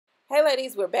Hey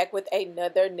ladies, we're back with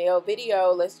another nail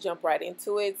video. Let's jump right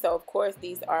into it. So of course,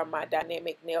 these are my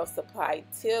dynamic nail supply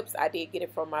tips. I did get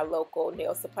it from my local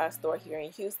nail supply store here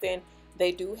in Houston.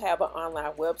 They do have an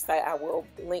online website. I will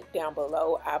link down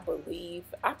below. I believe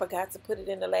I forgot to put it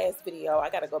in the last video. I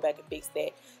got to go back and fix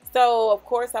that. So of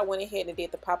course, I went ahead and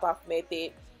did the pop-off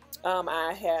method.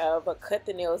 I have cut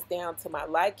the nails down to my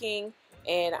liking,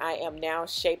 and I am now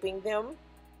shaping them.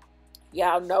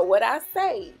 Y'all know what I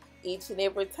say each and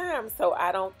every time, so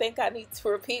I don't think I need to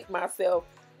repeat myself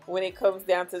when it comes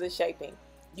down to the shaping.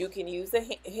 You can use a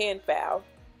hand file.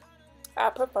 I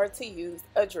prefer to use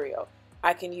a drill.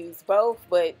 I can use both,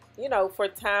 but you know, for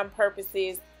time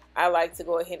purposes, I like to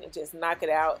go ahead and just knock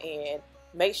it out and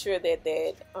make sure that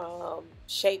that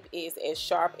shape is as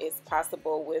sharp as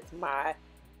possible with my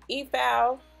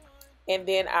e-file, and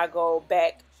then I go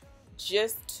back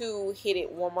just to hit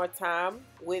it one more time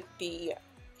with the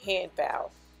hand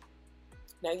file.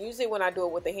 Now usually when I do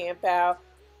it with the hand file,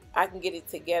 I can get it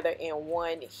together in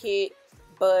one hit,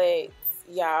 but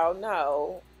y'all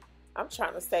know I'm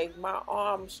trying to save my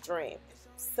arm strength.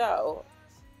 So,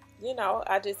 you know,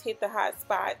 I just hit the hot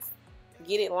spots,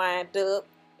 get it lined up,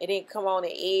 and then come on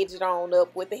and edge it on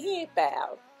up with the hand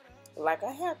file like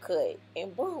a haircut,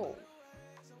 and boom.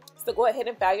 So go ahead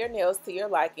and file your nails to your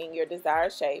liking, your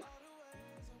desired shape.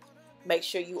 Make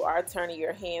sure you are turning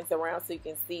your hands around so you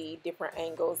can see different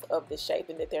angles of the shape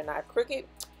and that they're not crooked.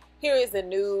 Here is a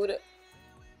nude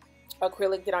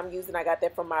acrylic that I'm using. I got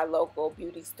that from my local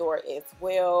beauty store as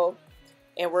well.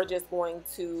 And we're just going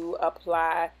to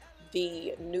apply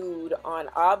the nude on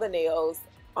all the nails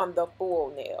on the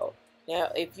full nail. Now,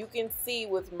 if you can see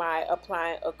with my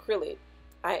applying acrylic,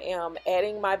 I am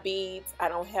adding my beads. I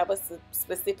don't have a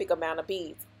specific amount of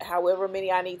beads. However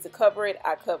many I need to cover it,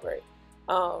 I cover it.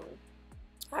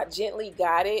 I gently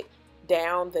guide it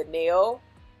down the nail.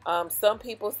 Some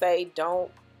people say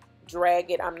don't drag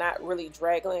it. I'm not really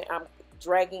dragging. I'm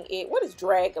dragging it. What is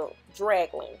dragging?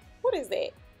 What is that?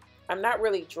 I'm not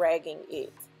really dragging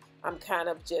it. I'm kind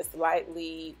of just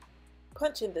lightly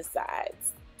punching the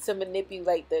sides to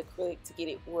manipulate the acrylic to get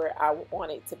it where I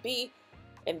want it to be.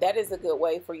 And that is a good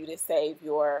way for you to save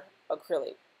your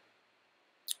acrylic.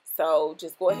 So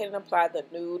just go ahead and apply the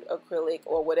nude acrylic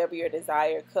or whatever your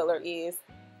desired color is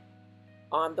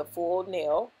on the full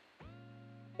nail,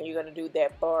 and you're going to do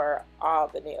that for all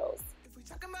the nails. If we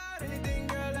talk about anything,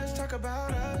 girl, let's talk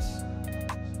about us.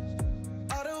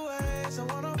 All the ways I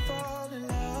want to fall in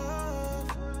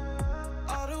love,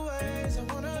 all the ways I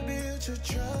want to build your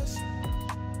trust.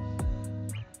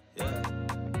 Yeah.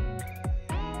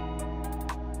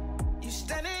 You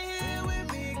standing here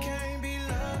with me, can't be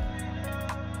loved.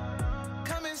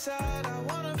 Come inside, I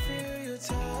want to feel your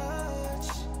touch.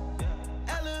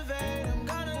 Elevate, I'm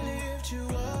gonna lift you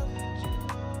up.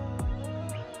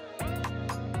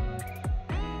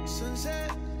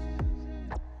 Sunset,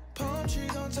 palm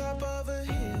trees on top of a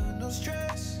hill, no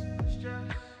stress.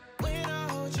 When I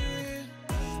hold you in,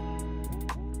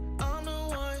 I'm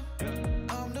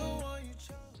the one you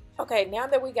chose. Okay, now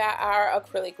that we got our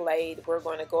acrylic laid, we're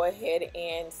going to go ahead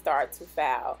and start to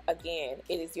file. Again,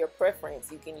 it is your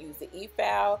preference. You can use the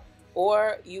e-file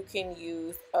or you can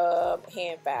use a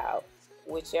hand file.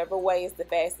 Whichever way is the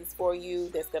fastest for you,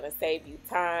 that's going to save you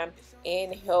time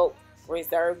and help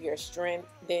reserve your strength,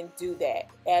 then do that.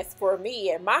 As for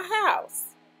me and my house,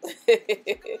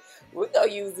 we're going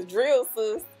to use the drill,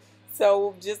 sis. So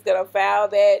we're just going to file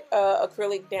that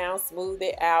acrylic down, smooth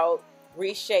it out,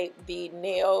 reshape the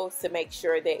nails to make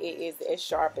sure that it is as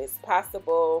sharp as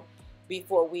possible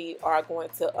before we are going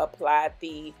to apply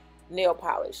the nail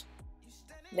polish.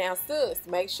 Now, sis,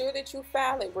 make sure that you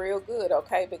file it real good,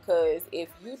 okay? Because if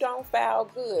you don't file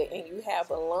good and you have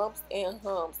lumps and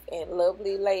humps and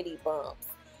lovely lady bumps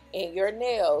in your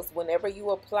nails, whenever you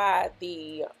apply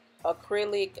the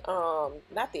acrylic,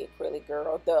 not the acrylic,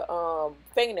 girl, the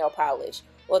fingernail polish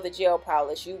or the gel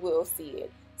polish, you will see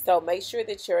it. So make sure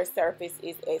that your surface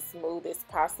is as smooth as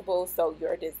possible so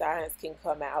your designs can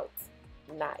come out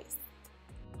nice.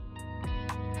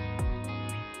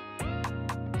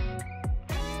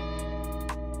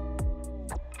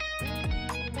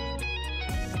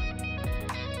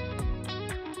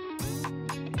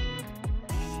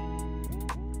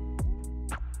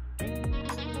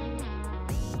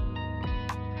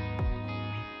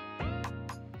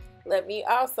 Let me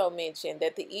also mention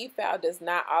that the e-file does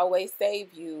not always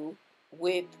save you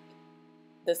with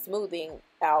the smoothing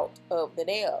out of the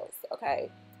nails,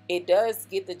 okay? It does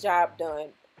get the job done.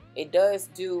 It does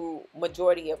do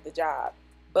majority of the job,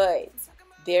 but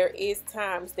there is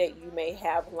times that you may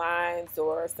have lines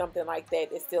or something like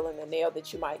that that's still in the nail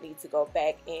that you might need to go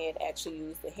back and actually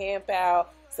use the hand file.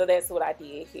 So that's what I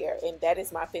did here, and that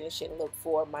is my finishing look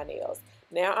for my nails.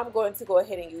 Now I'm going to go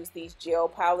ahead and use these gel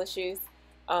polishes.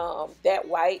 That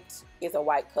white is a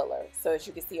white color, so as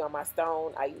you can see on my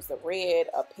stone, I use a red,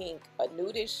 a pink, a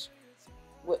nudish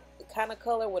with kind of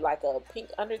color with like a pink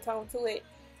undertone to it,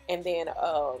 and then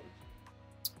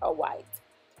a white.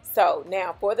 So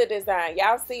now for the design,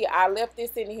 y'all see I left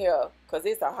this in here because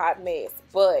it's a hot mess,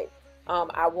 but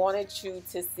I wanted you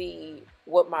to see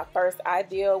what my first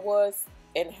idea was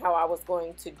and how I was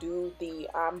going to do the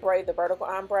ombre, the vertical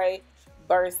ombre,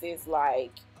 versus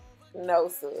like, no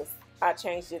sis, I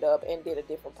changed it up and did a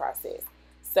different process.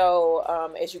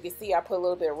 So as you can see, I put a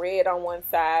little bit of red on one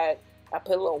side, I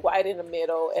put a little white in the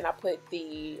middle, and I put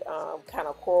the kind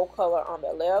of coral color on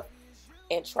the left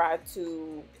and tried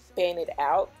to fan it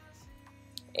out.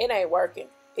 It ain't working.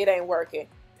 It ain't working.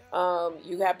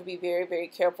 You have to be very, very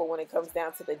careful when it comes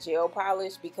down to the gel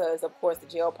polish, because of course the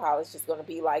gel polish is going to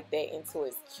be like that until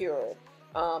it's cured.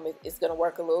 It's going to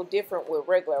work a little different with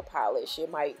regular polish.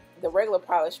 The regular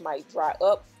polish might dry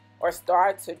up or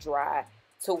start to dry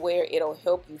to where it'll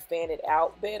help you fan it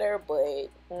out better, but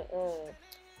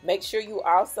make sure you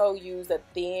also use a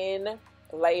thin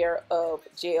layer of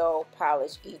gel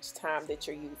polish each time that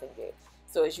you're using it.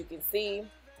 So as you can see,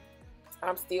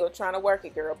 I'm still trying to work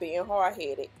it, girl, being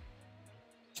hard-headed,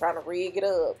 trying to rig it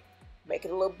up, make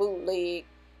it a little bootleg,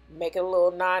 make it a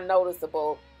little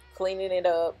non-noticeable, cleaning it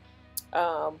up.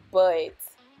 But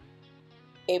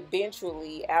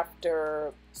eventually,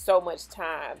 after so much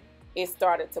time, it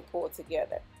started to pull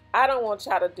together. I don't want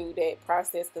y'all to do that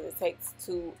process because it takes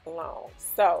too long.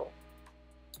 So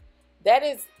that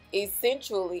is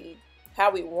essentially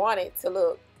how we want it to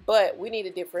look, but we need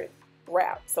a different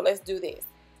route. So let's do this.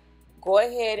 Go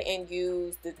ahead and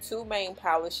use the two main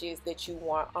polishes that you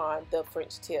want on the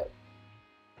French tip.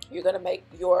 You're going to make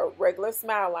your regular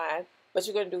smile line, but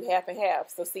you're going to do half and half.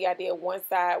 So see, I did one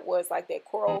side was like that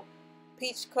coral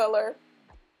peach color,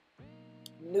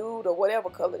 nude, or whatever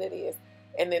color that is,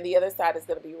 and then the other side is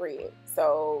going to be red.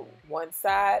 So one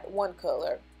side, one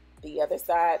color, the other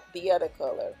side, the other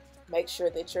color. Make sure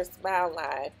that your smile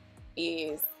line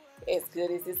is as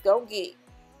good as it's going to get.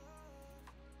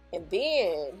 And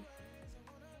then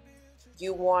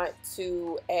you want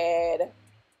to add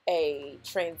a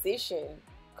transition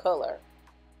color.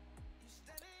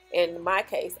 In my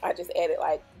case, I just added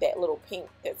like that little pink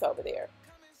that's over there.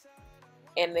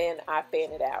 And then I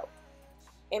fan it out.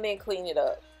 And then clean it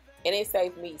up. And it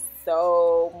saved me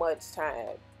so much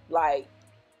time. Like,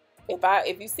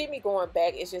 if you see me going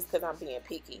back, it's just because I'm being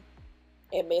picky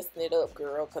and messing it up,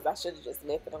 girl, because I should have just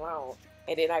left it alone.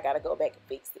 And then I got to go back and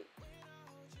fix it.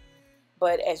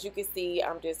 But as you can see,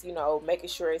 I'm just, you know, making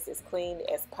sure it's as clean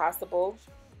as possible.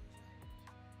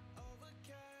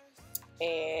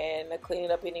 And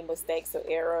cleaning up any mistakes or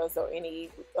errors or any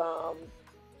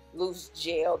loose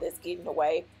gel that's getting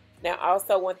away. Now,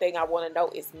 also, one thing I want to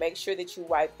note is make sure that you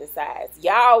wipe the sides.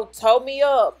 Y'all told me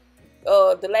up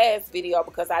the last video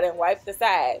because I didn't wipe the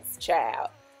sides, child.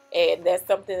 And that's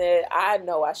something that I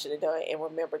know I should have done and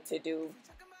remembered to do,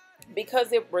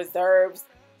 because it preserves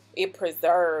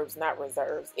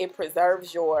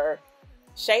your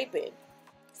shaping.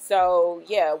 So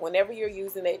yeah, whenever you're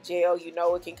using that gel, you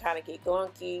know it can kind of get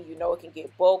gunky, you know it can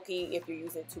get bulky if you're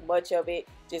using too much of it.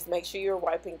 Just make sure you're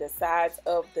wiping the sides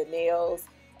of the nails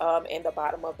and the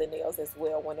bottom of the nails as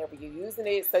well whenever you're using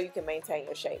it, so you can maintain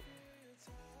your shape.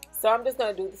 So I'm just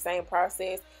going to do the same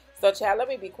process. So child, let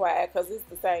me be quiet because it's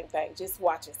the same thing. Just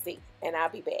watch and see, and I'll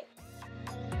be back.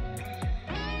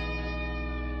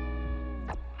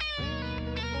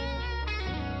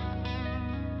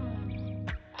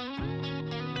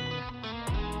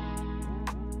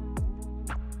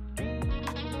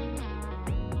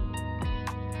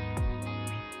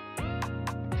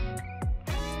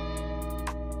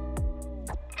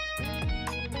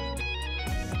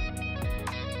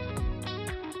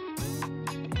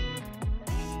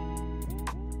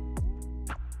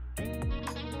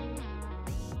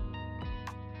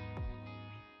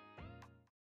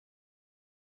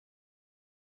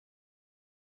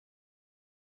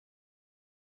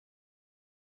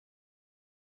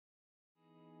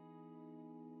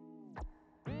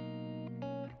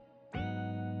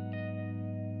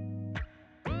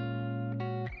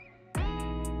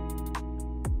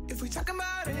 If we talking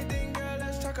about anything, girl,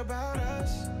 let's talk about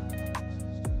us.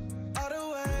 All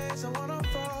the ways I wanna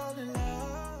fall in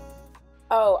love.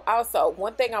 Oh, also,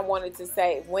 one thing I wanted to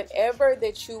say, whenever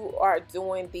that you are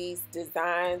doing these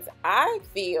designs, I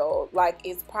feel like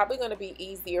it's probably going to be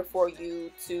easier for you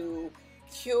to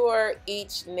cure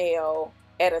each nail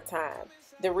at a time.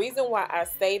 The reason why I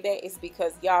say that is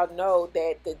because y'all know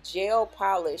that the gel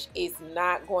polish is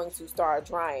not going to start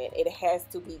drying. It has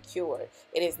to be cured.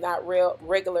 It is not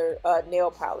regular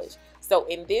nail polish. So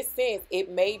in this sense,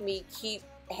 it made me keep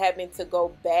having to go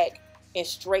back and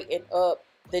straighten up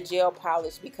the gel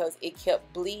polish because it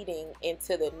kept bleeding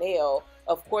into the nail.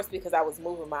 Of course, because I was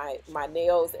moving my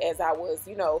nails as I was,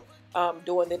 you know,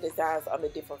 doing the designs on the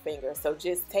different fingers. So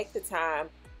just take the time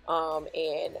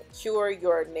and cure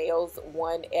your nails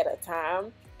one at a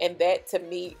time, and that to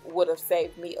me would have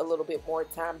saved me a little bit more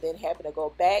time than having to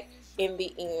go back in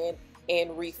the end and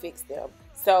refix them.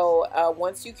 So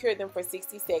once you cure them for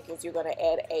 60 seconds, you're going to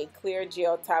add a clear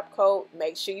gel top coat.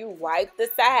 Make sure you wipe the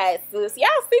sides, sis. Y'all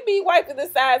see me wiping the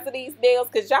sides of these nails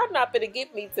because y'all not going to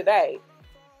get me today.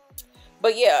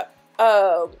 But yeah,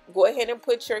 go ahead and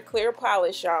put your clear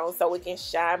polish on so it can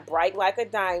shine bright like a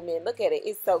diamond. Look at it.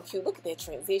 It's so cute. Look at that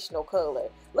transitional color.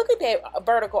 Look at that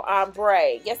vertical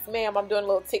ombre. Yes, ma'am. I'm doing a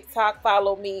little TikTok.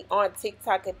 Follow me on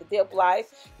TikTok at The Dip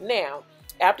Life. Now,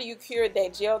 after you cure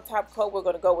that gel top coat, we're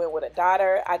going to go in with a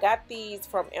dotter. I got these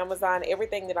from Amazon.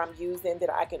 Everything that I'm using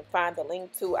that I can find the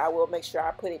link to, I will make sure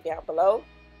I put it down below.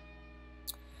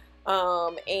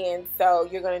 And so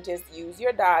you're going to just use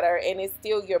your dotter, and it's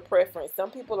still your preference. Some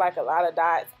people like a lot of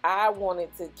dots. I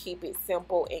wanted to keep it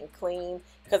simple and clean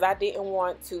because I didn't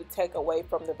want to take away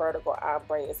from the vertical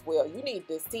ombre as well. You need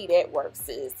to see that work,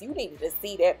 sis. You needed to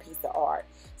see that piece of art.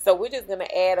 So we're just going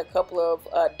to add a couple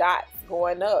of dots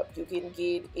going up. You can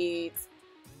get it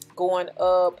going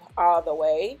up all the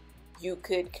way. You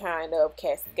could kind of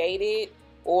cascade it,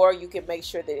 or you can make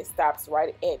sure that it stops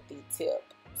right at the tip.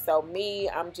 So me,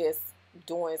 I'm just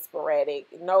doing sporadic.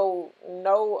 No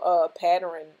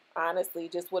pattern, honestly,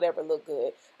 just whatever looked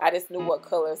good. I just knew what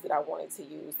colors that I wanted to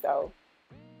use. So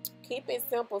keep it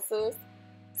simple, sis.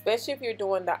 Especially if you're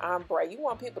doing the ombre. You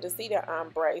want people to see the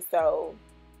ombre. So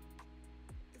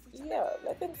yeah,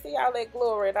 let them see all that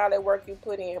glory and all that work you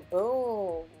put in.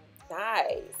 Boom.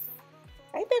 Nice.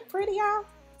 Ain't that pretty, y'all?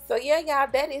 So yeah, y'all,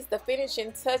 that is the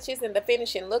finishing touches and the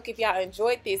finishing look. If y'all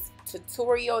enjoyed this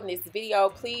tutorial and this video,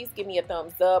 please give me a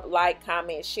thumbs up, like,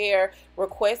 comment, share,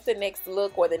 request the next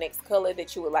look or the next color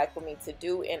that you would like for me to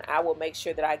do, and I will make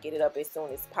sure that I get it up as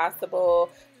soon as possible.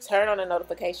 Turn on the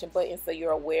notification button so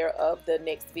you're aware of the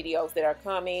next videos that are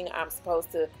coming. I'm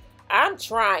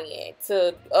trying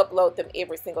to upload them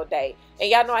every single day. And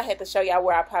y'all know I had to show y'all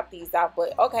where I pop these out,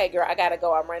 but okay, girl, I gotta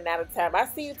go. I'm running out of time. I'll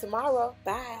see you tomorrow.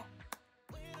 Bye.